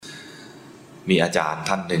มีอาจารย์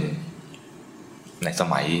ท่านหนึ่งในส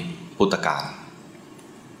มัยพุทธกาล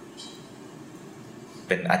เ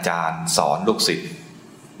ป็นอาจารย์สอนลูกศิษย์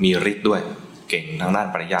มีฤทธิ์ด้วยเก่งทางด้าน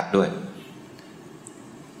ปริยัติด้วย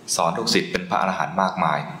สอนลูกศิษย์เป็นพระอรหันต์มากม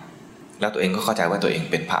ายแล้วตัวเองก็เข้าใจว่าตัวเอง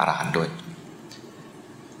เป็นพระอรหันต์ด้วย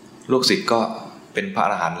ลูกศิษย์ก็เป็นพระอ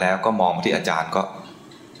รหันต์แล้วก็มองที่อาจารย์ก็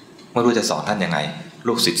ไม่รู้จะสอนท่านยังไง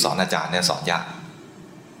ลูกศิษย์สอนอาจารย์เนี่ยสอนยาก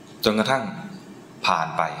จนกระทั่งผ่าน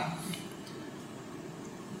ไป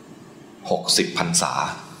60 พรรษา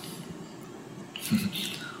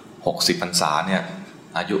60 พรรษาเนี่ย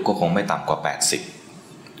อายุก็คงไม่ต่ำกว่า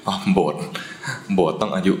80โบสถ์ต้อ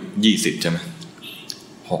งอายุ20ใช่ไหม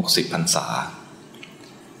60 พรรษา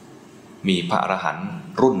มีพระอรหันต์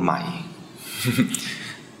รุ่นใหม่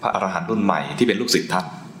พระอรหันต์รุ่นใหม่ที่เป็นลูกศิษย์ท่าน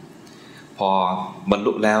พอบรร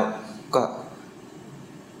ลุแล้วก็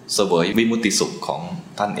เสวยวิมุตติสุขของ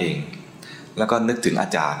ท่านเองแล้วก็นึกถึงอา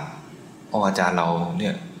จารย์อาจารย์เราเนี่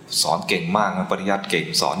ยสอนเก่งมากปริยัติเก่ง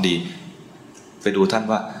สอนดีไปดูท่าน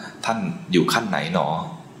ว่าท่านอยู่ขั้นไหนหนอ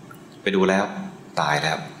ไปดูแล้วตายแ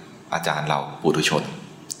ล้วอาจารย์เราปุถุชน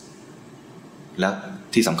แล้ว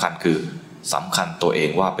ที่สำคัญคือสำคัญตัวเอง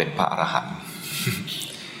ว่าเป็นพระอรหันต์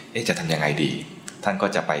จะทำยังไงดีท่านก็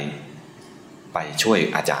จะไปช่วย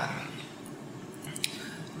อาจารย์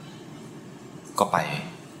ก็ไป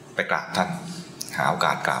กราบท่านหาโอก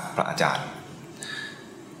าสกราบพระอาจารย์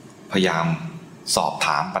พยายามสอบถ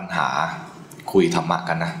ามปัญหาคุยธรรมะ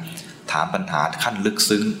กันนะถามปัญหาขั้นลึก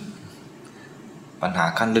ซึ้งปัญหา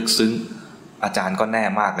ขั้นลึกซึ้งอาจารย์ก็แน่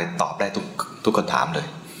มากเลยตอบได้ทุกคำถามเลย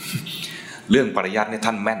เรื่องปริยัติเนี่ยท่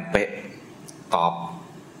านแม่นเป๊ะตอบ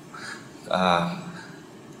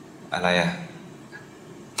อะไรอะ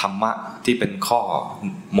ธรรมะที่เป็นข้อ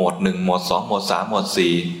หมวด1หมวด2หมวด3หมวด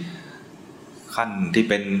4ขั้นที่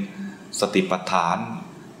เป็นสติปัฏฐาน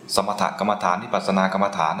สมถกรรมฐานวิปัสสนากรรม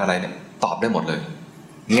ฐานอะไรเนี่ยตอบได้หมดเลย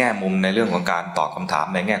แง่มุมในเรื่องของการตอบคำถาม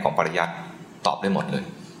ในแง่ของปริยัติตอบได้หมดเลย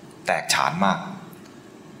แตกฉานมาก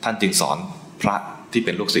ท่านจึงสอนพระที่เ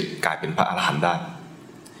ป็นลูกศิษย์กลายเป็นพระอรหันต์ได้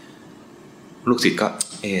ลูกศิษย์ก็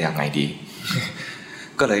ยังไงดี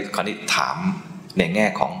ก็เลยคราวนี้ถามในแง่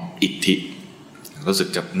ของอิทธิรู้สึก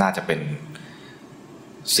จะน่าจะเป็น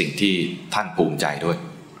สิ่งที่ท่านภูมิใจด้วย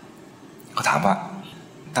ก็ถามว่า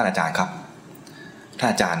ท่านอาจารย์ครับท่าน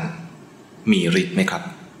อาจารย์มีฤทธิ์ไหมครับ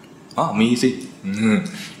มีสิ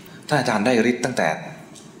ท่านอาจารย์ได้ฤทธิ์ตั้งแต่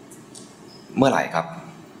เมื่อไหร่ครับ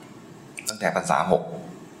ตั้งแต่พรรษา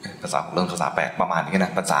6พรรษา6เริ่มพรรษา8ประมาณนี้น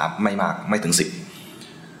ะพรรษาไม่มากไม่ถึง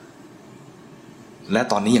10และ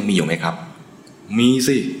ตอนนี้ยังมีอยู่ไหมครับมี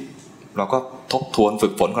สิเราก็ทบทวนฝึ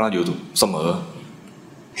กฝนของเราอยู่เสมอ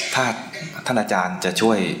ถ้าท่านอาจารย์จะช่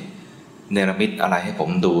วยเนรมิตอะไรให้ผม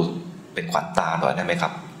ดูเป็นขวัญตาหน่อยได้ไหมครั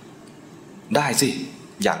บได้สิ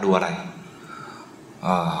อยากดูอะไร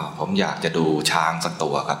ผมอยากจะดูช้างสักตั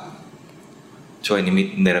วครับช่วย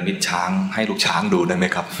เนรมิตช้างให้ลูกช้างดูได้ไหม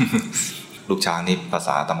ครับ ลูกช้างนี่ภาษ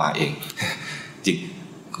าอาตมาเอง จริง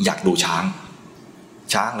อยากดูช้าง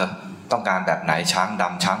เหรอต้องการแบบไหนช้างด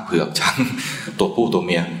ำช้างเผือกช้างตัวผู้ตัวเ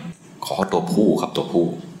มียขอตัวผู้ครับตัวผู้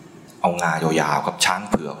เอางายาวๆครับช้าง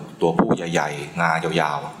เผือกตัวผู้ใหญ่ๆงาย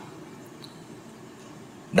าว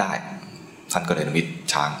ๆได้ท่านก็เลยนิมิต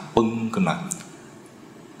ช้างปึ้งขึ้นมา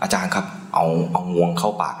อาจารย์ครับเอางวงเข้า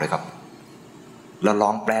ปากเลยครับแล้วร้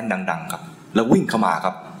องแปรนดังๆครับแล้ววิ่งเข้ามาค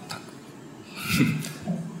รับ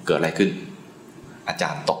เกิดอะไรขึ้นอาจา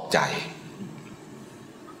รย์ตกใจ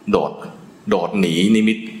โดดหนีนิ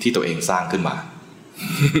มิตที่ตัวเองสร้างขึ้นมา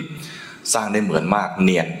สร้างได้เหมือนมากเ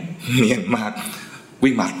นียนมาก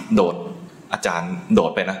วิ่งมาโดดอาจารย์โด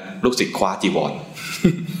ดไปนะลูกศิษย์คว้าจีวร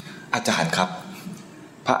อาจารย์ครับ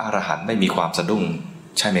พระอรหันต์ไม่มีความสะดุ้ง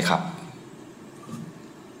ใช่ไหมครับ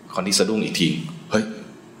คนที่สะดุ้งอีกทีเฮ้ย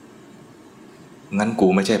งั้นกู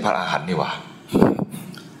ไม่ใช่พระอรหันต์นี่หว่า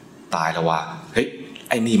ตายแล้วว่ะเฮ้ย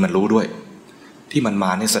ไอ้นี่มันรู้ด้วยที่มันม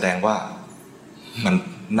านี่แสดงว่ามัน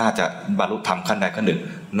น่าจะบรรลุธรรมขั้นใดขั้นหนึ่ง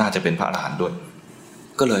น่าจะเป็นพระอรหันต์ด้วย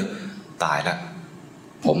ก็เลยตายแล้ว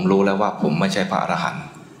ผมรู้แล้วว่าผมไม่ใช่พระอรหันต์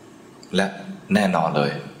และแน่นอนเล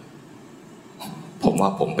ยผมว่า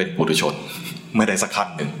ผมเป็นปุถุชนไม่ได้สักขั้น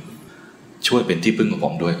หนึ่งช่วยเป็นที่พึ่งของผ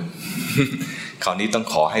มด้วย คราวนี้ต้อง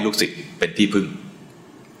ขอให้ลูกศิษย์เป็นที่พึ่ง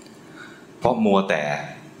เพราะมัวแต่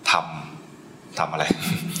ทำอะไร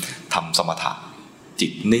ทำสมถะจิ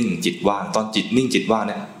ตนิ่งจิตว่างตอนจิตนิ่งจิตว่างเ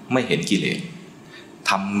นี่ยไม่เห็นกิเลส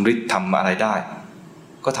ทำฤทธิ์ทำอะไรได้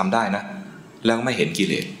ก็ทำได้นะแล้วไม่เห็นกิ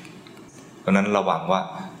เลสเพราะนั้นระวังว่า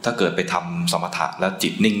ถ้าเกิดไปทำสมถะแล้วจิ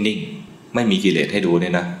ตนิ่งๆไม่มีกิเลสให้ดูเนี่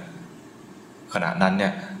ยนะขณะนั้นเนี่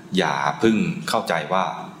ยอย่าเพิ่งเข้าใจว่า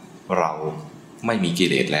เราไม่มีกิ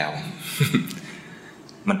เลสแล้ว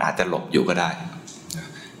มันอาจจะหลบอยู่ก็ได้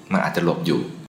มันอาจจะหลบอยู่